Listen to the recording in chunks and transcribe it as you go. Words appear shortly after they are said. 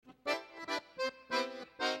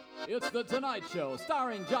It's The Tonight Show,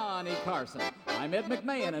 starring Johnny Carson. I'm Ed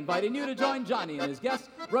McMahon, inviting you to join Johnny and his guest,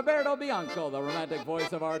 Roberto Bianco, the romantic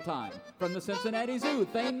voice of our time. From the Cincinnati Zoo,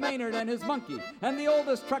 Thane Maynard and his monkey, and the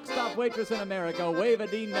oldest truck stop waitress in America, Wava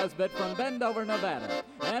Dean Nesbitt from Bendover, Nevada.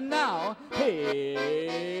 And now,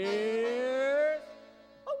 here's...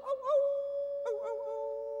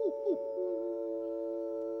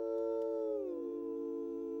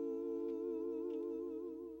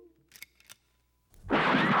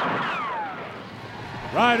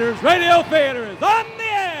 Riders Radio Theater is on the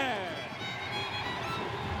air!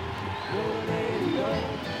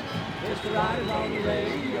 It's the Riders on the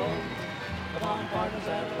radio. Come on, partners,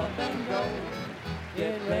 saddle up and go.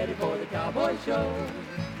 Get ready for the cowboy show.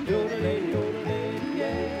 Yodelay,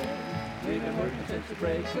 yeah. We've been working since the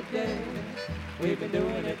break of day. We've been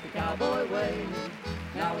doing it the cowboy way.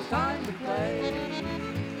 Now it's time to play.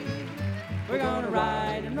 We're gonna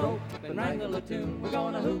ride and rope and wrangle a tune. We're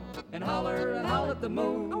gonna hoop and holler and howl at the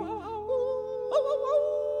moon.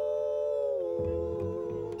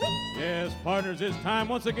 Yes, partners, it's time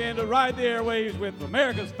once again to ride the airwaves with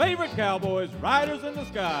America's favorite cowboys, Riders in the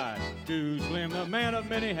Sky. Too Slim, the man of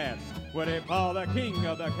many hats, what they call the king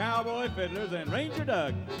of the cowboy fiddlers, and Ranger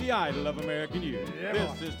Doug, the idol of American youth.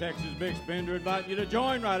 This is Texas Big Spender inviting you to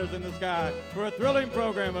join Riders in the Sky for a thrilling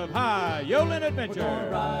program of high-yodeling adventure. We're gonna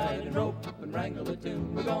ride and rope and wrangle a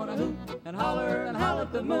tune. We're gonna hoop and holler and howl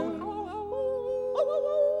at the moon.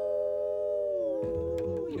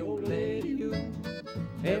 Yodelay-doo,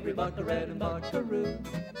 every buckaroo and buckaroo.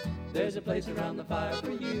 There's a place around the fire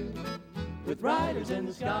for you, with riders in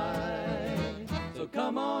the sky. So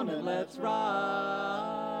come on and let's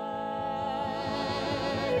ride.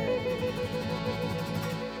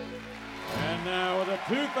 And now with the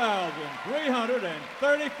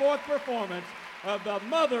 2,334th performance of the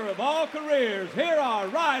mother of all careers, here are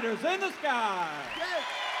Riders in the Sky. Yes.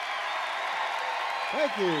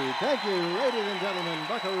 Thank you, ladies and gentlemen,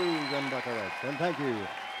 buckaroos and buckarettes, and thank you,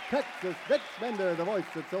 Texas Big Spender, the voice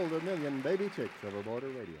that sold 1 million baby chicks over border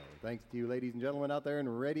radio. Thanks to you, ladies and gentlemen, out there in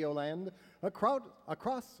Radio Land,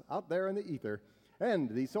 across out there in the ether, and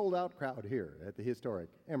the sold-out crowd here at the historic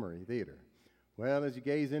Emory Theater. Well, as you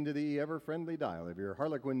gaze into the ever-friendly dial of your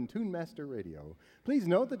Harlequin Tune Master radio, please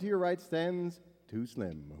note that to your right stands Too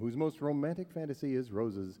Slim, whose most romantic fantasy is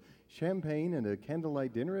roses, champagne, and a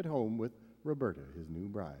candlelight dinner at home with Roberta, his new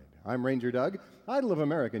bride. I'm Ranger Doug, idol of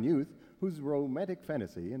American youth, whose romantic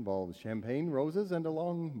fantasy involves champagne, roses, and a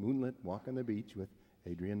long moonlit walk on the beach with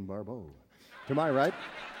Adrienne Barbeau. To my right,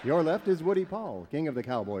 your left is Woody Paul, king of the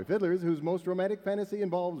cowboy fiddlers, whose most romantic fantasy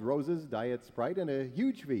involves roses, Diet Sprite, and a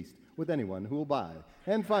huge feast with anyone who will buy.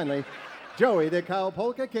 And finally, Joey, the cow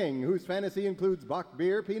polka king, whose fantasy includes Bach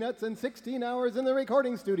beer, peanuts, and 16 hours in the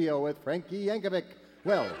recording studio with Frankie Yankovic.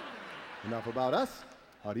 Well, enough about us.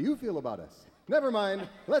 How do you feel about us? Never mind.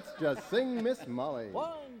 Let's just sing Miss Molly.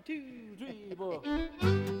 1, 2, 3, 4.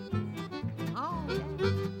 Oh,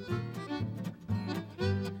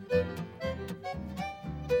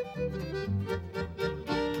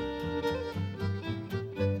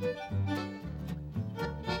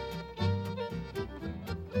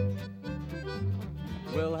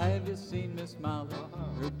 Well, have you seen Miss Molly?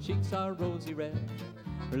 Her cheeks are rosy red.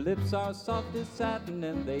 Her lips are soft as satin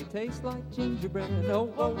and they taste like gingerbread.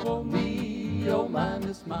 Oh, oh, oh, me, oh, my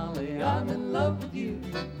Miss Molly, I'm in love with you.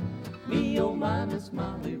 Me, oh, my Miss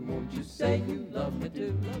Molly, won't you say you love me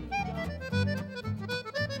too?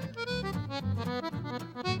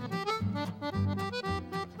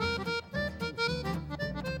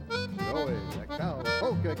 Joey, the cow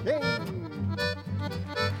polka king.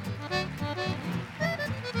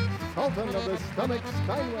 Sultan of the stomach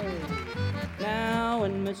Steinway. Now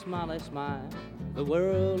when Miss Molly smiles, the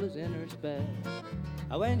world is in her spell.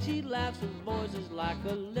 When she laughs, her voice is like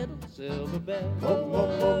a little silver bell. Oh,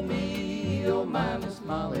 oh, oh, me, oh, my Miss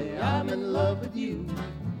Molly, I'm in love with you.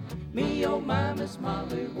 Me, oh, my Miss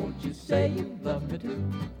Molly, won't you say you love me too?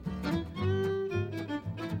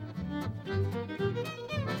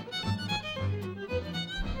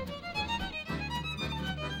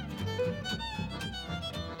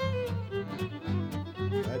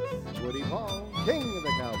 That's Woody Paul, king of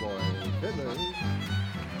the cowboy fiddlers.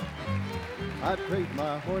 I'd trade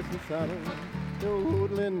my horse and saddle, to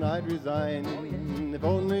hoodlin' I'd resign. If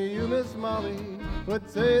only you, Miss Molly, would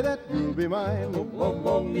say that you'll be mine. Oh, oh,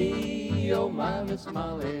 oh, me, oh, my Miss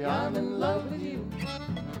Molly, I'm in love with you.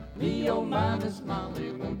 Me, oh, my Miss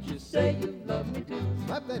Molly, won't you say you love me too?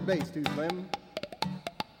 Slap that bass, Too Slim.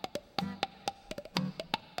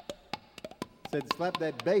 Said slap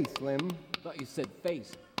that bass, Slim. Thought you said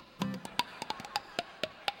face.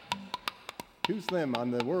 Too Slim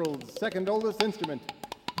on the world's second oldest instrument.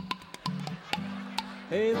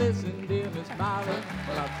 Hey, listen, dear Miss Molly,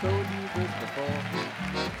 well, I've told you this before.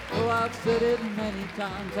 Oh, I've said it many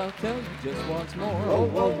times, I'll tell you just once more.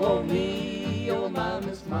 Oh, oh, oh, me, oh, my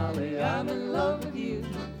Miss Molly, I'm in love with you.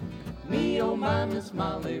 Me, oh, my Miss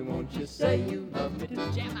Molly, won't you say you love me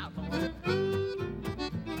too? Jam out, boy.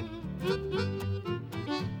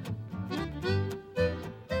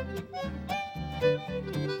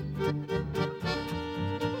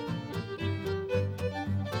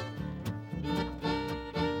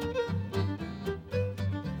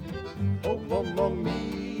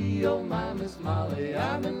 Me, oh my Miss Molly,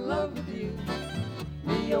 I'm in love with you.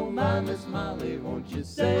 Me, oh my Miss Molly, won't you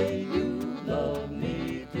say you love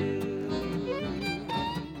me too?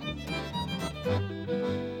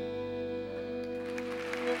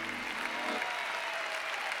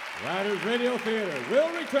 Riders Radio Theater will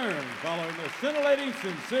return following this scintillating,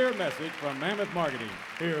 sincere message from Mammoth Marketing.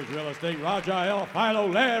 Here's Real Estate Raja El Philo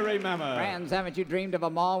Larry Mammoth. Friends, haven't you dreamed of a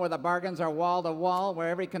mall where the bargains are wall to wall, where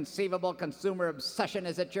every conceivable consumer obsession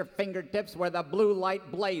is at your fingertips, where the blue light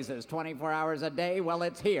blazes 24 hours a day? Well,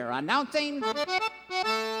 it's here. Announcing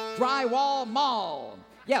Drywall Mall.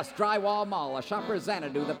 Yes, Drywall Mall, a shopper's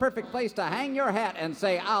Xanadu, the perfect place to hang your hat and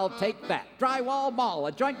say, I'll take that. Drywall Mall,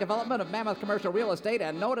 a joint development of Mammoth Commercial Real Estate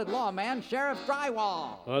and noted lawman, Sheriff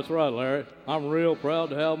Drywall. That's right, Larry. I'm real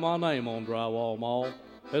proud to have my name on Drywall Mall.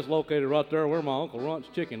 It's located right there where my Uncle Runt's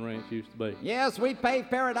chicken ranch used to be. Yes, we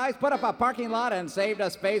paved paradise, put up a parking lot, and saved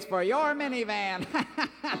a space for your minivan.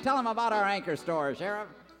 Tell them about our anchor store, Sheriff.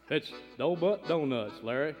 It's Doughbutt Donuts,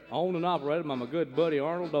 Larry. Owned and operated by my good buddy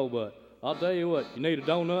Arnold Doughbutt. I'll tell you what, you need a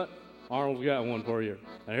donut, Arnold's got one for you.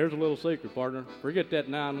 And here's a little secret, partner. Forget that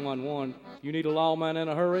 911. You need a lawman in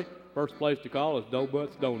a hurry, first place to call is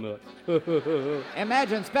Doughbutt's Donuts.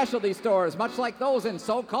 Imagine specialty stores, much like those in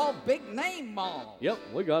so-called big-name malls. Yep,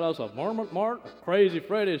 we got us a Marmot Mart, a Crazy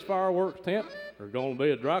Freddy's fireworks tent. There's going to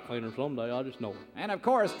be a dry cleaner someday, I just know it. And, of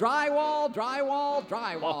course, drywall, drywall,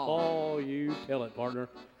 drywall. Oh, you tell it, partner.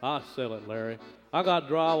 I sell it, Larry. I got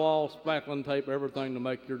drywall, spackling tape, everything to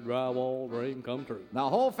make your drywall dream come true. The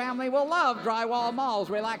whole family will love Drywall Mall's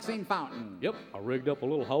relaxing fountain. Yep, I rigged up a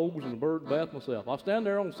little hose and a bird bath myself. I stand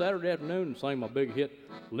there on Saturday afternoon and sing my big hit,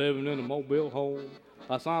 Living in a Mobile Home.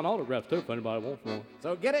 I sign autographs, too, if anybody wants one.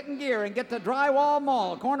 So get it in gear and get to Drywall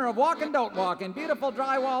Mall, corner of Walk and Don't Walk in beautiful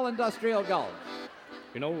Drywall Industrial Gulch.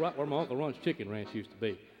 You know, right where my Uncle Runt's chicken ranch used to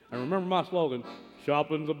be. And remember my slogan,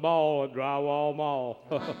 shopping's a ball at Drywall Mall.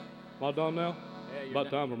 Am I done now? Yeah,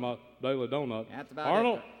 about time for my daily donut. That's about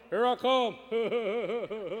Arnold, it. Here I come.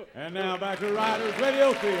 And now back to Riders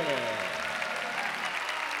Radio Theater.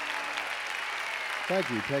 Thank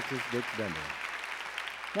you, Texas Dick Bender.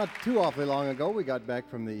 Not too awfully long ago, we got back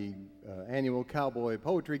from the annual Cowboy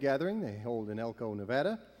Poetry Gathering they hold in Elko,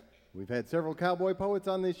 Nevada. We've had several cowboy poets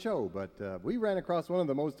on this show, but we ran across one of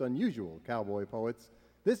the most unusual cowboy poets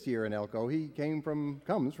this year in Elko. He comes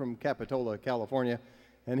from Capitola, California,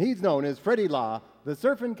 and he's known as Freddie Law, the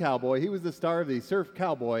surfing cowboy. He was the star of the Surf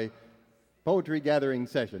Cowboy Poetry Gathering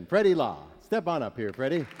session. Freddie Law. Step on up here,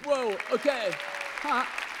 Freddie. Whoa, okay.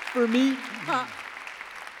 For me,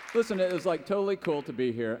 listen, it was like totally cool to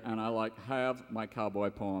be here, and I have my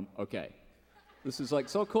cowboy poem. Okay. This is like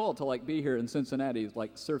so cool to be here in Cincinnati,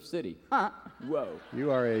 like Surf City. Whoa.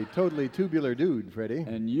 You are a totally tubular dude, Freddie.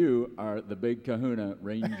 And you are the big kahuna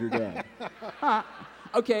Ranger Dad.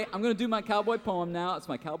 Okay, I'm going to do my cowboy poem now. It's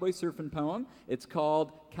my cowboy surfing poem. It's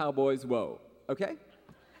called Cowboys Whoa. Okay?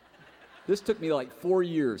 This took me like 4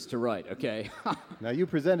 years to write, okay? Now, you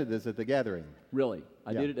presented this at the gathering. Really?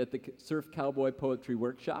 I Yeah. did it at the Surf Cowboy Poetry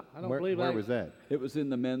Workshop. I don't Where believe was that? It was in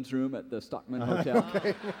the men's room at the Stockman Hotel.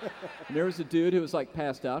 And there was a dude who was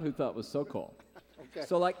passed out who thought it was so cool. Okay.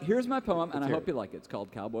 So here's my poem, and I hope you like it. It's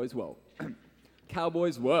called Cowboys Whoa.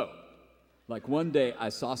 Cowboys Whoa. One day I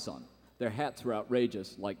saw some. Their hats were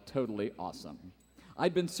outrageous, totally awesome.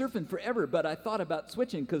 I'd been surfing forever, but I thought about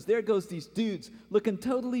switching, because there goes these dudes looking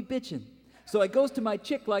totally bitchin'. So I goes to my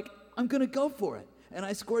chick I'm gonna go for it. And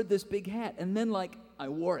I scored this big hat, and then I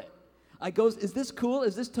wore it. I goes, is this cool?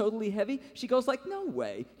 Is this totally heavy? She goes no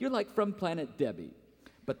way. You're from Planet Debbie.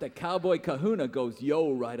 But the cowboy kahuna goes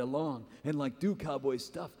yo right along, and do cowboy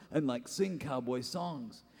stuff, and sing cowboy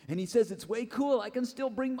songs. And he says it's way cool. I can still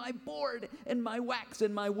bring my board and my wax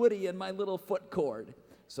and my woody and my little foot cord.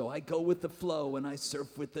 So I go with the flow and I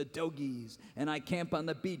surf with the dogies, and I camp on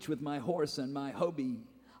the beach with my horse and my hobie.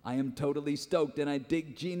 I am totally stoked and I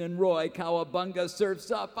dig Gene and Roy. Cowabunga surfs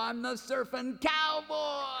up. I'm the surfing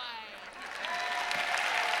cowboy.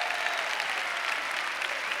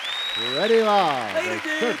 Freddie Law, the Later,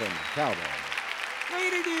 dude. surfing cowboy.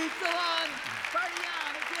 Later, dude. So long. Party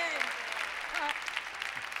on, okay?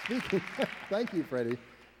 Thank you, Freddie.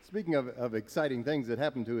 Speaking of exciting things that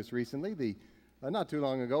happened to us recently, not too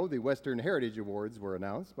long ago, the Western Heritage Awards were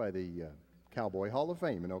announced by the Cowboy Hall of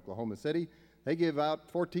Fame in Oklahoma City. They give out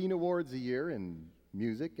 14 awards a year in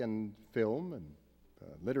music and film and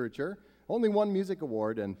literature. Only one music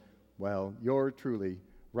award, and, well, yours truly,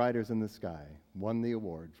 Riders in the Sky, won the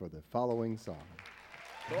award for the following song.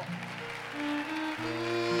 Cool.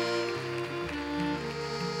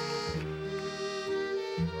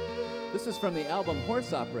 This is from the album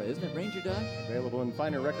Horse Opera, isn't it, Ranger Doug? Available in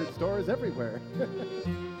finer record stores everywhere.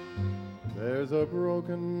 There's a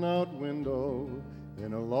broken out window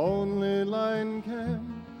in a lonely line camp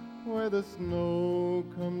where the snow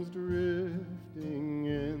comes drifting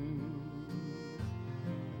in.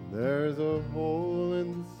 There's a hole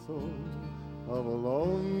in the soul of a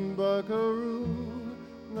lone buckaroo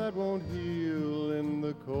that won't heal in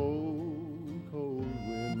the cold, cold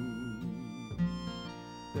wind.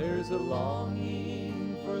 There's a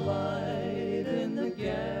longing for light in the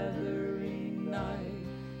gathering night,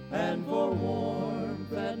 and for warmth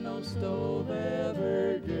that no stove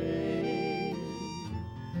ever gave.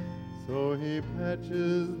 So he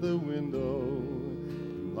patches the window,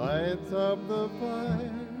 lights up the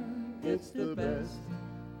fire. It's the best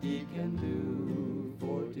he can do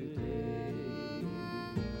for today.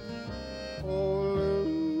 Oh,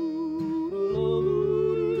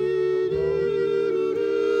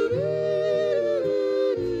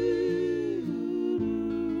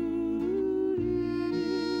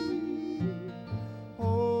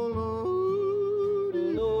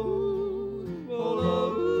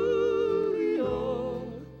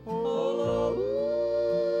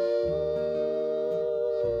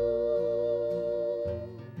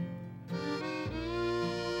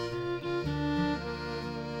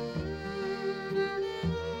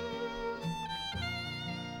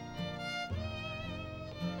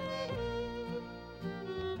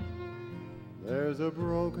 there's a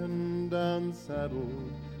broken down saddle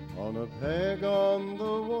on a peg on the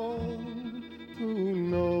wall. Who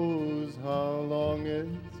knows how long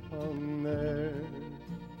it's hung there?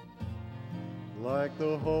 Like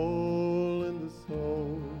the hole in the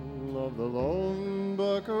soul of the lone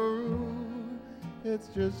buckaroo, it's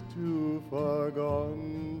just too far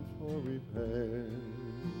gone for repair.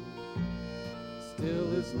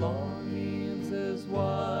 Still his longing's as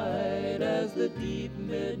wide as the deep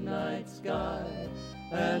midnight sky,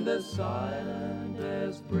 and as silent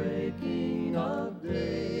as breaking of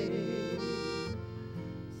day.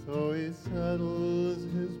 So he saddles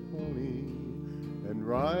his pony and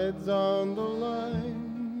rides on the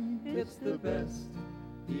line. It's the best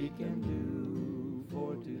he can do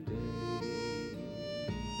for today.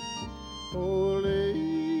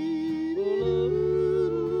 Holy.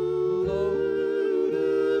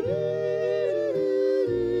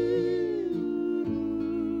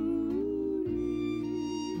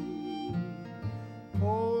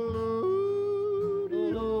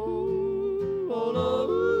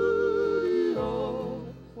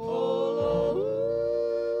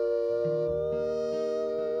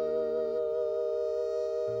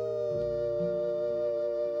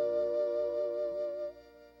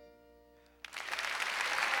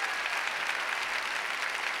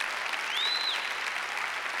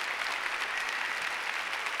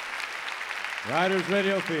 Riders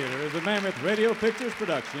Radio Theater is a Mammoth Radio Pictures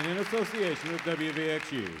production in association with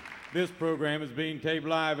WVXU. This program is being taped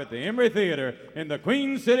live at the Emory Theater in the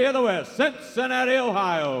Queen City of the West, Cincinnati,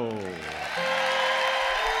 Ohio.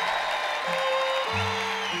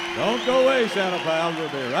 Don't go away, Shadow Pals. We'll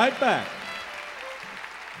be right back.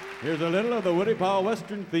 Here's a little of the Woody Paul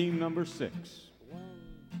Western theme number 6.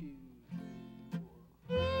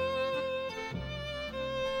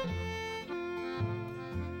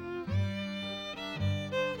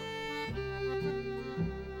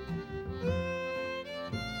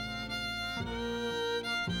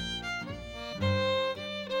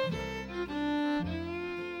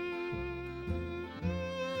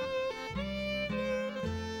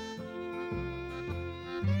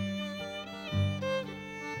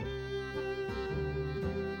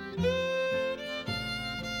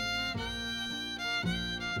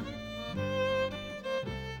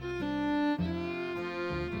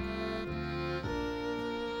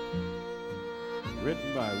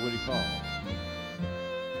 Written by Woody Paul.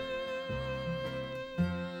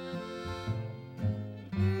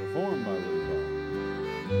 Performed by Woody Paul.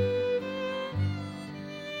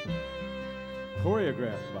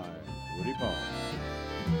 Choreographed by Woody Paul.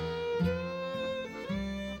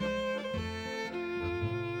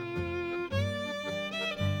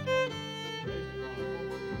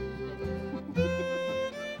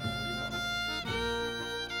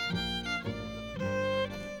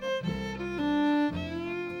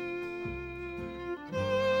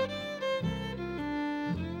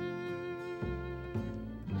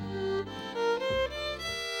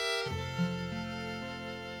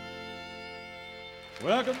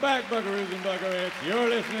 Welcome back, Buckaroos and Buckarettes. You're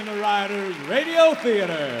listening to Riders Radio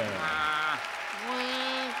Theater.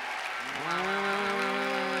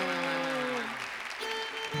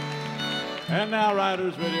 And now,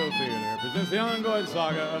 Riders Radio Theater presents the ongoing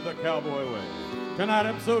saga of the Cowboy Way. Tonight,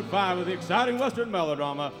 episode 5 of the exciting Western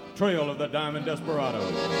melodrama, Trail of the Diamond Desperado.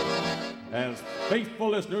 As faithful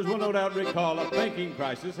listeners will no doubt recall, a banking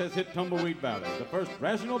crisis has hit Tumbleweed Valley. The first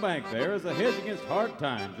rational bank there, as a hedge against hard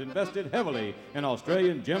times, invested heavily in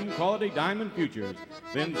Australian gem-quality diamond futures.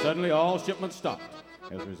 Then suddenly all shipments stopped.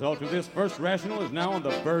 As a result of this, First Rational is now on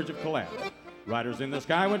the verge of collapse. Riders in the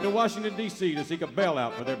Sky went to Washington, D.C. to seek a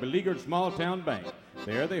bailout for their beleaguered small-town bank.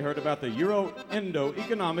 There they heard about the Euro-Indo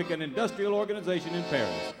Economic and Industrial Organization in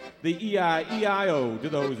Paris, the EIEIO to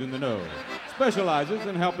those in the know. Specializes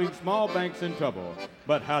in helping small banks in trouble.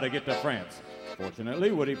 But how to get to France?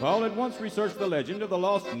 Fortunately, Woody Paul had once researched the legend of the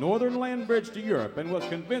lost northern land bridge to Europe and was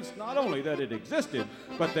convinced not only that it existed,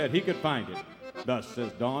 but that he could find it. Thus,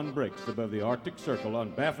 as dawn breaks above the Arctic Circle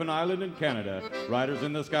on Baffin Island in Canada, Riders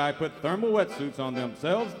in the Sky put thermal wetsuits on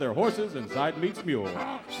themselves, their horses, and side meat's mule.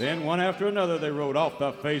 Then, one after another, they rode off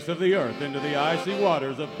the face of the earth into the icy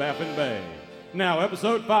waters of Baffin Bay. Now,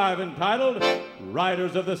 episode 5, entitled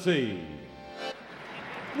Riders of the Sea.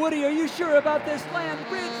 Woody, are you sure about this land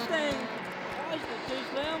bridge thing? Twice the two,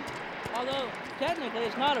 Slim. Although, technically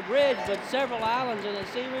it's not a bridge, but several islands and a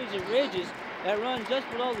series of ridges that run just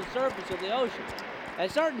below the surface of the ocean.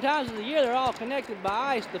 At certain times of the year, they're all connected by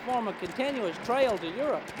ice to form a continuous trail to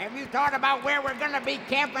Europe. Have you thought about where we're going to be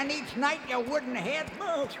camping each night, you wooden head?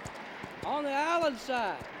 On the island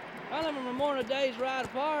side. None of them are more than a day's ride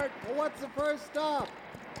apart. Well, what's the first stop?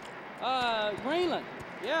 Greenland.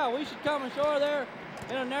 Yeah, we should come ashore there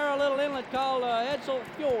in a narrow little inlet called Edsel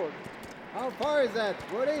Fjord. How far is that,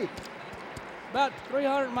 Woody? About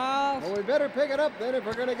 300 miles. Well, we better pick it up then if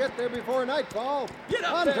we're going to get there before nightfall. Get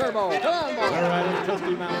up on, there. Turbo. Come on, boy. The riders'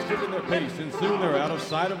 trusty mounts quicken their pace, and soon they're out of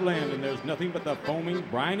sight of land, and there's nothing but the foaming,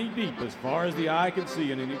 briny deep as far as the eye can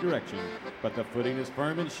see in any direction. But the footing is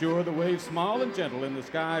firm and sure, the waves small and gentle, and the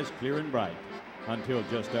skies clear and bright. Until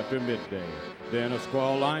just after midday. Then a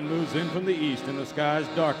squall line moves in from the east, and the skies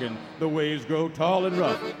darken, the waves grow tall and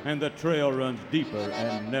rough, and the trail runs deeper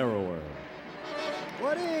and narrower.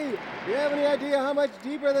 Woody, do you have any idea how much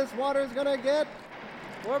deeper this water's going to get?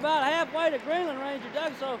 We're about halfway to Greenland, Ranger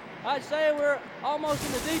Doug, so I'd say we're almost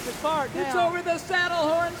in the deepest part now. It's over the saddle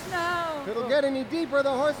horns now. If it'll get any deeper,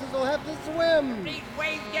 the horses will have to swim. These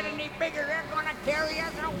waves get any bigger, they're going to carry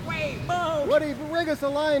us away. Woody, rig us a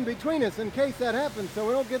line between us in case that happens so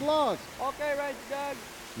we don't get lost. Okay, Ranger Doug.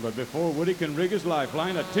 But before Woody can rig his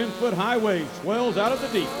lifeline, a 10-foot high wave swells out of the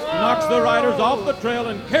deep, knocks the riders off the trail,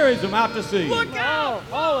 and carries them out to sea. Look out!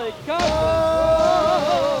 Holy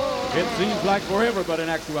cow! It seems like forever, but in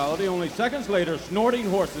actuality, only seconds later, snorting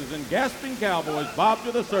horses and gasping cowboys bob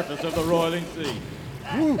to the surface of the roiling sea.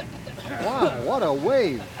 Whew. Wow, what a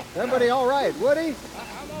wave. Everybody all right, Woody?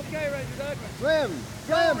 I'm okay, Ranger Doug. Slim,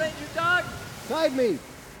 Go, Slim, Ranger Doug. side meat,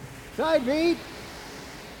 side meat,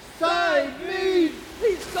 side meat.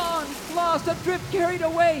 He's gone, lost, adrift, carried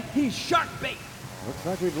away. He's shark bait. Looks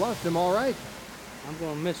like we've lost him all right. I'm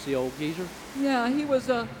gonna miss the old geezer. Yeah, he was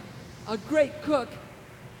a great cook.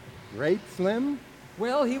 Great, Slim?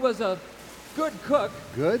 Well, he was a good cook.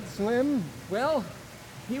 Good, Slim? Well,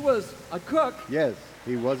 he was a cook, Yes,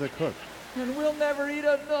 he was a cook. and we'll never eat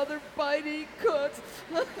another bite he cooked.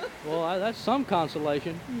 Well, that's some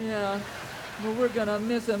consolation. Yeah, well, we're gonna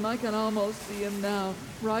miss him. I can almost see him now,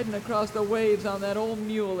 riding across the waves on that old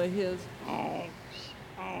mule of his. I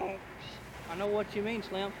know what you mean,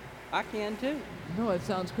 Slim. I can too. I know it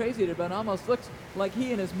sounds crazy, but it almost looks like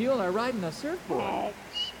he and his mule are riding a surfboard.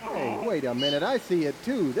 Hey, wait a minute, I see it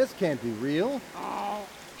too. This can't be real.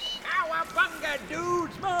 Cowabunga,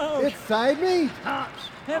 dudes! It's side meat.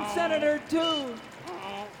 And Senator, too.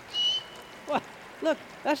 What? Look,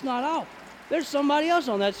 that's not all. There's somebody else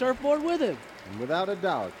on that surfboard with him. And without a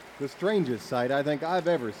doubt, the strangest sight I think I've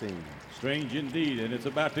ever seen. Strange indeed, and it's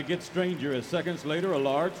about to get stranger as seconds later a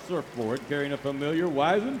large surfboard carrying a familiar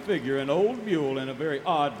wizened figure, an old mule, and a very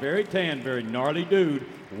odd, very tan, very gnarly dude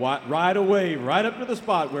ride away right up to the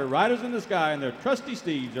spot where Riders in the Sky and their trusty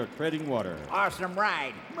steeds are treading water. Awesome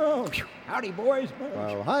ride. Howdy, boys.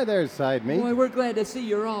 Well, hi there, side meat. Boy, we're glad to see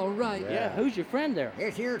you're all right. Yeah, who's your friend there?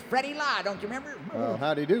 Here's Freddie Law, don't you remember? Well,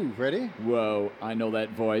 howdy do, Freddie. Whoa, I know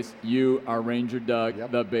that voice. You are Ranger Doug,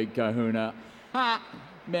 Yep. the big kahuna. Ha!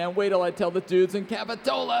 Man, wait till I tell the dudes in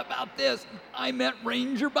Capitola about this. I met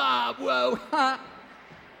Ranger Bob. Whoa, ha!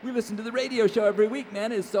 We listen to the radio show every week,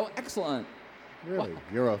 man. It's so excellent. Really?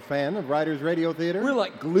 You're a fan of Riders Radio Theater? We're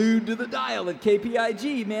like glued to the dial at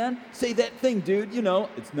KPIG, man. Say that thing, dude. You know,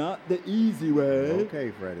 it's not the easy way.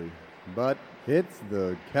 Okay, Freddie. But it's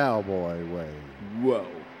the cowboy way. Whoa.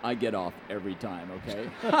 I get off every time, okay?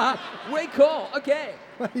 Way cool. Okay.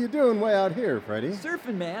 What are you doing way out here, Freddie?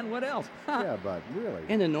 Surfing, man. What else? Yeah, but really.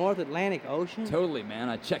 In the North Atlantic Ocean? Totally, man.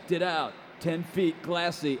 I checked it out. 10 feet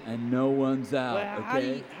glassy and no one's out, Well,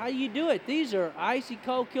 okay? how do you do it? These are icy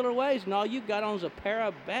cold killer waves, and all you got on is a pair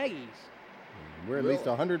of baggies. We're at least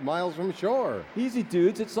 100 miles from shore. Easy,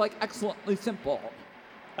 dudes. It's like excellently simple.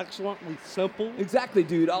 Excellently simple. Exactly,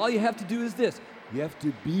 dude. All you have to do is this. You have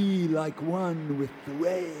to be like one with the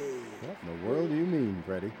wave. What in the world do you mean,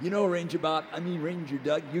 Freddie? You know, Ranger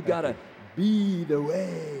Doug, you gotta be the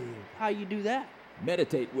wave. How you do that?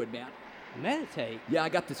 Meditate, Woodman. Meditate. Yeah, I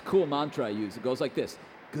got this cool mantra I use. It goes like this.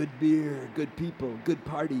 Good beer, good people, good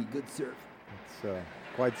party, good surf. It's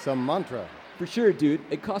quite some mantra. For sure, dude.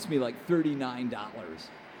 It cost me like $39.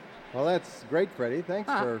 Well, that's great, Freddie. Thanks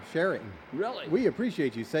for sharing. Really? We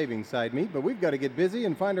appreciate you saving Side Meat, but we've got to get busy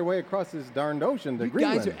and find our way across this darned ocean to You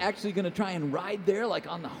Greenland. guys are actually gonna try and ride there like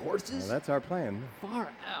on the horses? Well, that's our plan. Far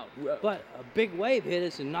out. But a big wave hit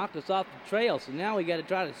us and knocked us off the trail, so now we got to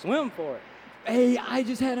try to swim for it. Hey, I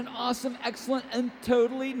just had an awesome, excellent, and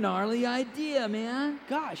totally gnarly idea, man.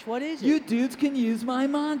 Gosh, what is it? You dudes can use my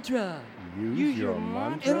mantra. Use your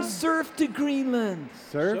mantra? And surf to Greenland.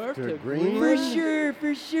 Surf to Greenland? For sure,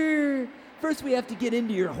 for sure. First, we have to get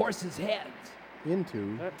into your horse's heads.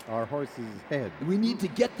 Into our horse's head. We need to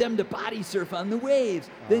get them to body surf on the waves.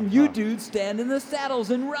 Then you dudes stand in the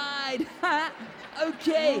saddles and ride.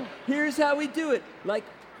 Okay, here's how we do it. Like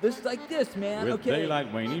this, man. With okay.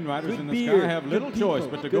 daylight waning, riders Good in the beer, sky have good little people, choice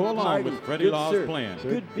but to good go along party, with Freddie good Law's surf, plan.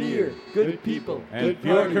 Good beer, good people, And good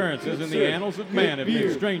few party, occurrences good in the surf, annals of good man have been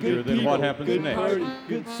beer, stranger good than what people, happens good next. Party,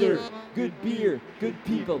 good surf, good beer, good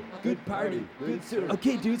people, good party, good surf.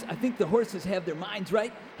 Okay, dudes, I think the horses have their minds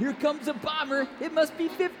right. Here comes a bomber. It must be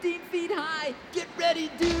 15 feet high. Get ready,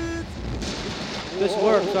 dudes. This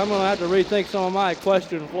works. I'm going to have to rethink some of my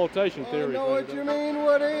equestrian flotation I theories. know what you mean,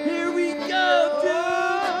 Woody. Here we go,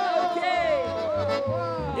 dudes.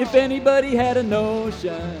 Okay. If anybody had a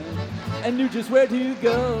notion and knew just where to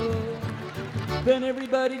go, then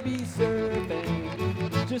everybody'd be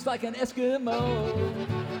surfing just like an Eskimo.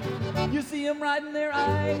 You see them riding their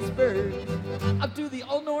icebergs up to the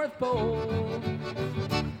old North Pole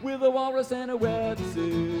with a walrus and a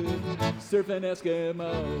wetsuit, surfing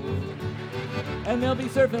Eskimo. And they'll be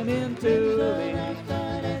surfing in Thule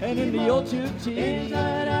and in the old Chukchi,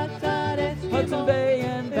 Hudson Bay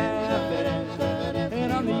and Baffin,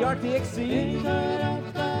 and on the Arctic Sea,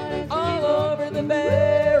 all over the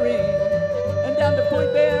Bering and down to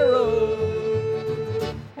Point Barrow.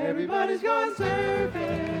 Everybody's going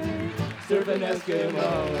surfing, surfing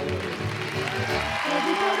Eskimo.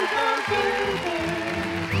 Everybody's going surfing,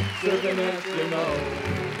 surfing Eskimo.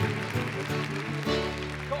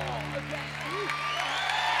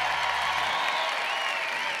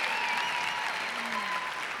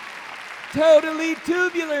 Totally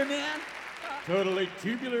tubular, man. Totally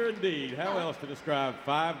tubular indeed. How else to describe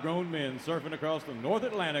 5 grown men surfing across the North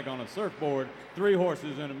Atlantic on a surfboard, 3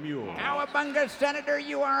 horses and a mule? Cowabunga, Senator,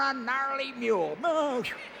 you are a gnarly mule.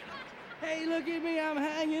 Hey, look at me. I'm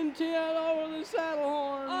hanging 10 over the saddle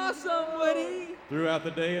horn. Awesome, Woody. Throughout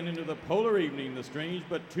the day and into the polar evening, the strange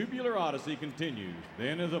but tubular odyssey continues.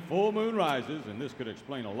 Then, as a full moon rises, and this could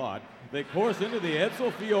explain a lot, they course into the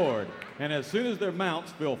Edsel Fjord, and as soon as their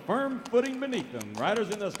mounts feel firm footing beneath them, riders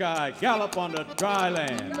in the sky gallop onto dry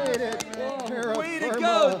land. Made it. Way to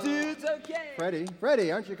go, dudes. Okay.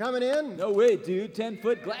 Freddie, aren't you coming in? No way, dude.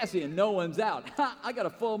 10-foot glassy and no one's out. Ha! I got a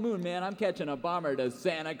full moon, man. I'm catching a bomber to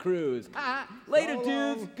Santa Cruz. Ha! Later, So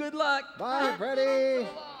dudes. long. Good luck. Bye, Freddie.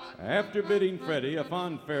 After bidding Freddie a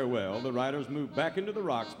fond farewell, the riders move back into the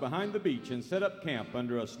rocks behind the beach and set up camp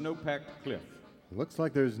under a snow-packed cliff. Looks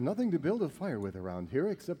like there's nothing to build a fire with around here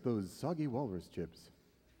except those soggy walrus chips.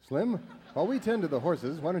 Slim, while we tend to the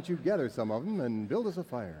horses, why don't you gather some of them and build us a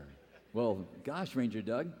fire? Well, gosh, Ranger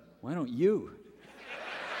Doug, why don't you?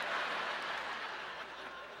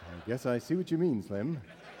 I guess I see what you mean, Slim.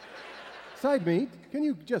 Side Meat, can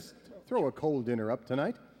you just throw a cold dinner up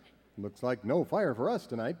tonight? Looks like no fire for us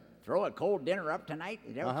tonight. Throw a cold dinner up tonight?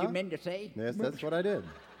 Is that what you meant to say? Yes, that's what I did.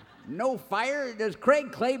 No fire? Does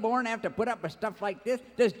Craig Claiborne have to put up with stuff like this?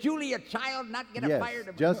 Does Julia Child not get a Yes, fire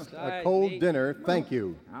to... just a Side cold Meat. dinner, thank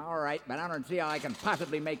you. All right, but I don't see how I can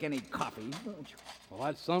possibly make any coffee. Well,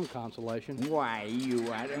 that's some consolation. Why, you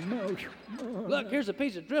are the... Look, here's a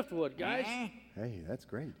piece of driftwood, guys. Hey, that's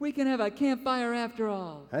great. We can have a campfire after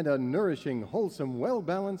all. And a nourishing, wholesome,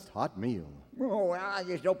 well-balanced hot meal. Oh, well, I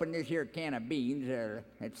just opened this here can of beans.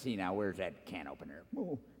 Let's see now, where's that can opener?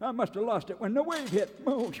 Oh, I must have lost it when the wave hit.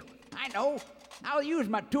 Oh, I know. I'll use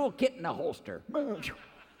my toolkit in the holster.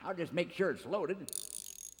 I'll just make sure it's loaded.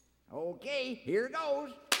 Okay, here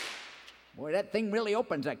goes. Boy, that thing really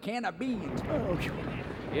opens a can of beans.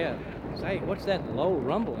 Yeah. Say, what's that low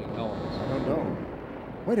rumbling noise? I don't know.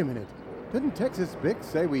 Wait a minute. Didn't Texas Vic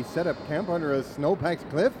say we set up camp under a snowpacked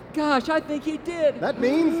cliff? Gosh, I think he did. That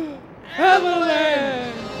means...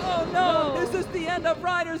 Avalanche! Oh no, is this the end of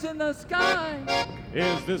Riders in the Sky?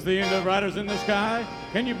 Is this the end of Riders in the Sky?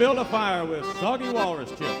 Can you build a fire with soggy walrus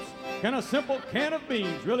chips? Can a simple can of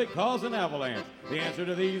beans really cause an avalanche? The answer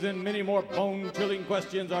to these and many more bone-chilling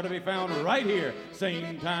questions are to be found right here,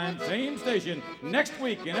 same time, same station, next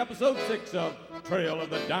week in episode 6 of Trail of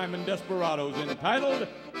the Diamond Desperados, entitled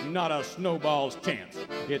Not a Snowball's Chance.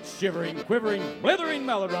 It's shivering, quivering, blithering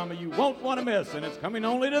melodrama you won't want to miss, and it's coming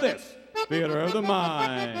only to this Theater of the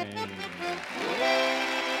Mind.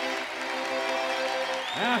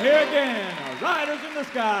 Now here again, Riders in the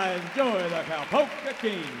Sky, enjoy the Cowpoke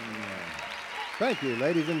King. Thank you,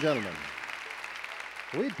 ladies and gentlemen.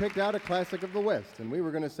 We picked out a classic of the West, and we were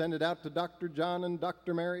going to send it out to Dr. John and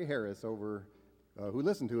Dr. Mary Harris who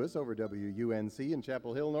listen to us over WUNC in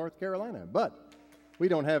Chapel Hill, North Carolina. But we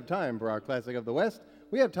don't have time for our classic of the West.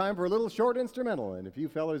 We have time for a little short instrumental, and if you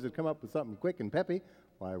fellers had come up with something quick and peppy,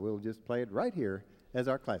 why, we'll just play it right here as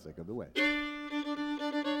our classic of the West.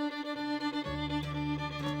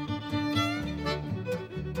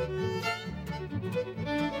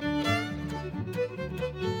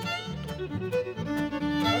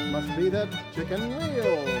 Must be that chicken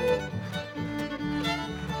reel.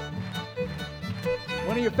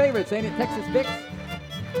 One of your favorites, ain't it, Texas Vic's?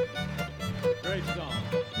 Great song.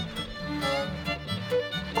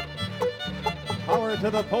 Power to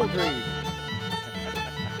the poultry.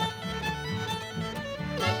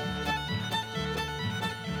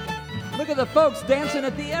 Look at the folks dancing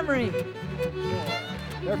at the Emery.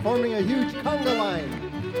 They're forming a huge conga line.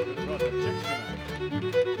 Brought the chicks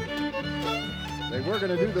tonight. They were going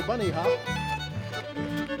to do the bunny hop.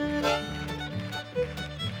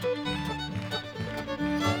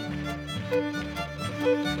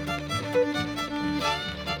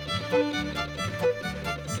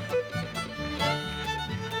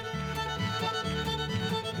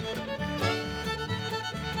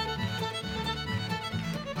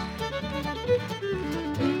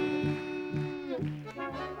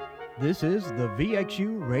 This is the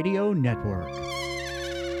VXU Radio Network.